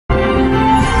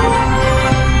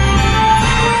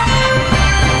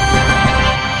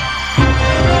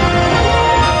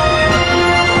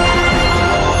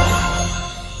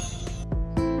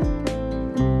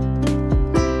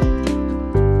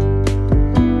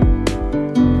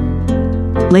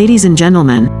Ladies and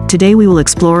gentlemen, today we will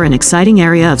explore an exciting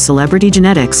area of celebrity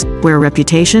genetics, where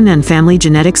reputation and family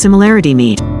genetic similarity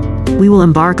meet. We will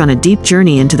embark on a deep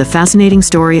journey into the fascinating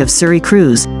story of Suri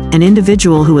Cruise, an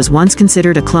individual who was once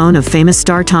considered a clone of famous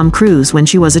star Tom Cruise when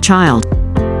she was a child.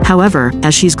 However,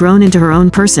 as she's grown into her own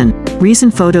person,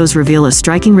 recent photos reveal a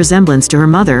striking resemblance to her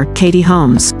mother, Katie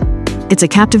Holmes. It's a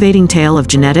captivating tale of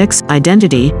genetics,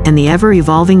 identity, and the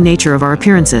ever-evolving nature of our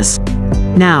appearances.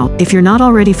 Now, if you're not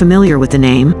already familiar with the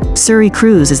name, Suri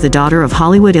Cruise is the daughter of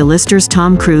Hollywood A-listers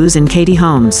Tom Cruise and Katie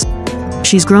Holmes.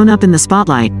 She's grown up in the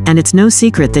spotlight, and it's no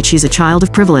secret that she's a child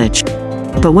of privilege.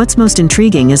 But what's most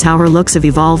intriguing is how her looks have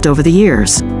evolved over the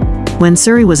years. When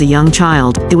Suri was a young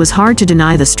child, it was hard to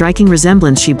deny the striking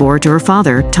resemblance she bore to her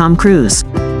father, Tom Cruise.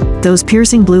 Those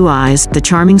piercing blue eyes, the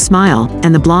charming smile,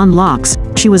 and the blonde locks,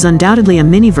 she was undoubtedly a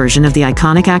mini version of the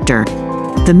iconic actor.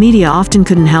 The media often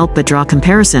couldn't help but draw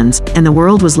comparisons, and the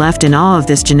world was left in awe of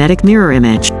this genetic mirror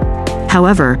image.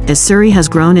 However, as Suri has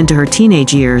grown into her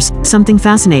teenage years, something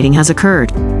fascinating has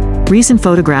occurred. Recent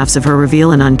photographs of her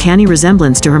reveal an uncanny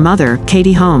resemblance to her mother,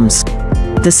 Katie Holmes.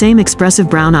 The same expressive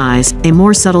brown eyes, a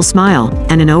more subtle smile,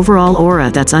 and an overall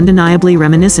aura that's undeniably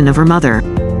reminiscent of her mother.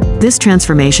 This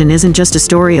transformation isn't just a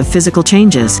story of physical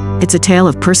changes, it's a tale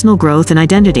of personal growth and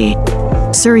identity.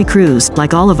 Suri Cruise,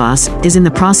 like all of us, is in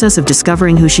the process of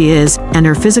discovering who she is, and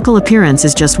her physical appearance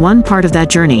is just one part of that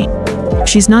journey.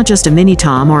 She's not just a mini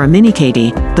Tom or a mini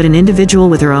Katie, but an individual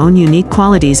with her own unique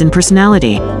qualities and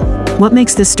personality. What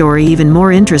makes this story even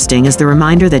more interesting is the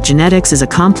reminder that genetics is a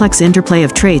complex interplay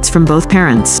of traits from both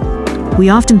parents. We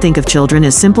often think of children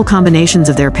as simple combinations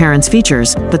of their parents'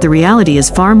 features, but the reality is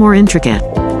far more intricate.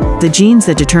 The genes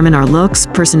that determine our looks,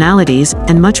 personalities,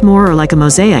 and much more are like a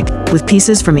mosaic, with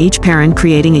pieces from each parent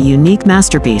creating a unique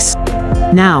masterpiece.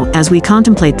 Now, as we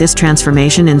contemplate this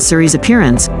transformation in Suri's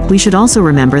appearance, we should also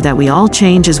remember that we all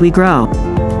change as we grow.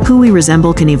 Who we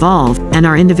resemble can evolve, and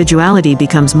our individuality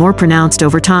becomes more pronounced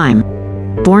over time.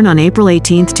 Born on April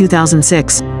 18,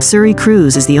 2006, Suri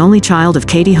Cruise is the only child of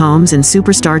Katie Holmes and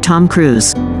superstar Tom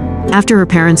Cruise. After her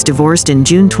parents divorced in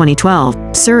June 2012,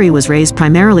 Suri was raised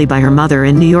primarily by her mother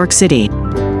in New York City.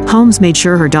 Holmes made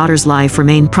sure her daughter's life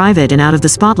remained private and out of the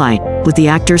spotlight. With the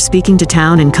actor speaking to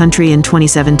Town & Country in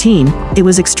 2017, "It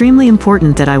was extremely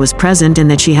important that I was present and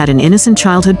that she had an innocent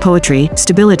childhood poetry,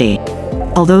 stability."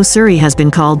 Although Suri has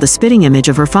been called the spitting image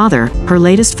of her father, her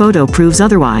latest photo proves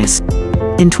otherwise.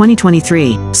 In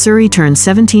 2023, Suri turns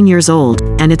 17 years old,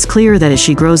 and it's clear that as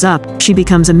she grows up, she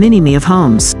becomes a mini-me of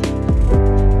Holmes.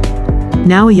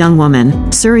 Now a young woman,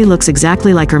 Suri looks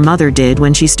exactly like her mother did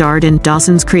when she starred in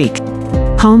Dawson's Creek.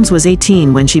 Holmes was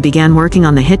 18 when she began working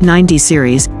on the hit 90s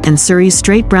series, and Suri's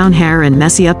straight brown hair and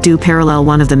messy updo parallel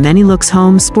one of the many looks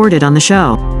Holmes sported on the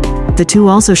show. The two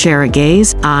also share a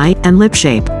gaze, eye, and lip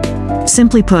shape.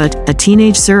 Simply put, a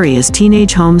teenage Suri is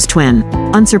teenage Holmes' twin.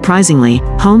 Unsurprisingly,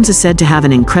 Holmes is said to have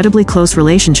an incredibly close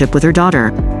relationship with her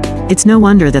daughter. It's no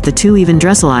wonder that the two even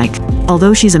dress alike.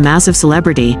 Although she's a massive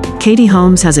celebrity, Katie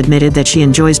Holmes has admitted that she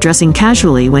enjoys dressing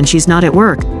casually when she's not at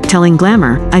work, telling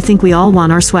Glamour, "I think we all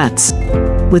want our sweats."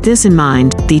 With this in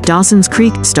mind, the Dawson's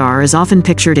Creek star is often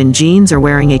pictured in jeans or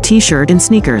wearing a t-shirt and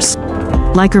sneakers.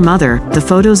 Like her mother, the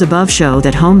photos above show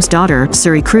that Holmes' daughter,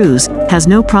 Suri Cruise, has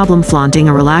no problem flaunting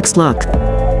a relaxed look.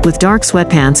 With dark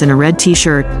sweatpants and a red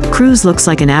t-shirt, Cruise looks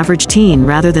like an average teen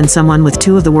rather than someone with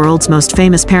two of the world's most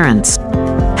famous parents.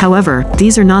 However,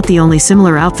 these are not the only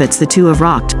similar outfits the two have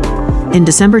rocked. In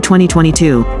December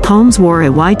 2022, Holmes wore a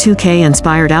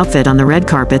Y2K-inspired outfit on the red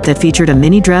carpet that featured a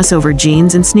mini dress over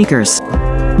jeans and sneakers.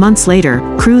 Months later,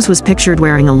 Cruise was pictured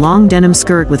wearing a long denim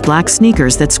skirt with black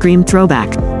sneakers that screamed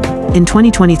throwback. In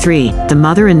 2023, the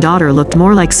mother and daughter looked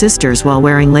more like sisters while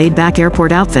wearing laid-back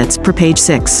airport outfits, per Page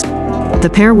 6. The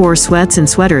pair wore sweats and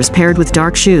sweaters paired with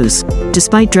dark shoes.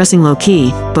 Despite dressing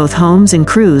low-key, both Holmes and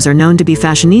Cruise are known to be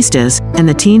fashionistas, and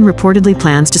the teen reportedly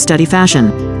plans to study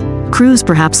fashion. Cruise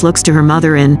perhaps looks to her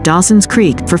mother in Dawson's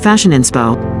Creek for fashion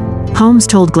inspo. Holmes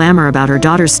told Glamour about her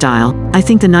daughter's style, "I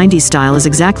think the 90s style is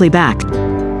exactly back.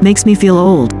 Makes me feel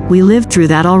old. We lived through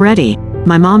that already.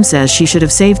 My mom says she should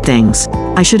have saved things.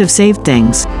 I should have saved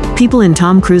things." People in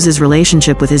Tom Cruise's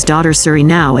relationship with his daughter Suri.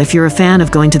 Now, if you're a fan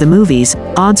of going to the movies,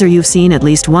 odds are you've seen at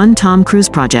least one Tom Cruise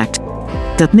project.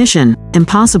 The Mission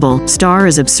Impossible star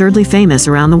is absurdly famous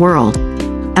around the world.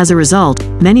 As a result,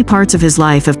 many parts of his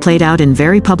life have played out in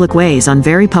very public ways on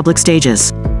very public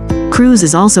stages. Cruise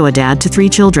is also a dad to 3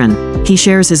 children. He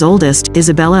shares his oldest,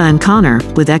 Isabella and Connor,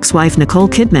 with ex-wife Nicole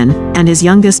Kidman, and his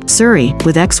youngest, Suri,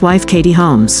 with ex-wife Katie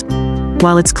Holmes.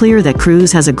 While it's clear that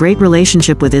Cruise has a great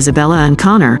relationship with Isabella and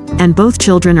Connor, and both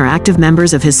children are active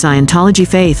members of his Scientology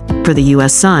faith, per the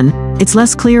U.S. Sun, It's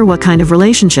less clear what kind of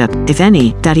relationship, if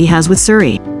any, that he has with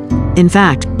Suri. In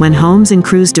fact, when Holmes and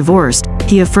Cruise divorced,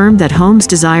 he affirmed that Holmes'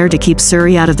 desire to keep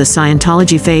Suri out of the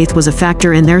Scientology faith was a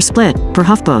factor in their split, per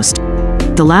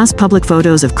HuffPost. The last public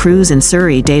photos of Cruise and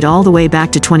Suri date all the way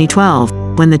back to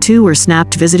 2012, when the two were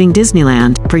snapped visiting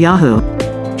Disneyland, per Yahoo.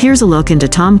 Here's a look into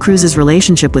Tom Cruise's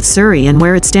relationship with Suri and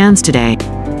where it stands today.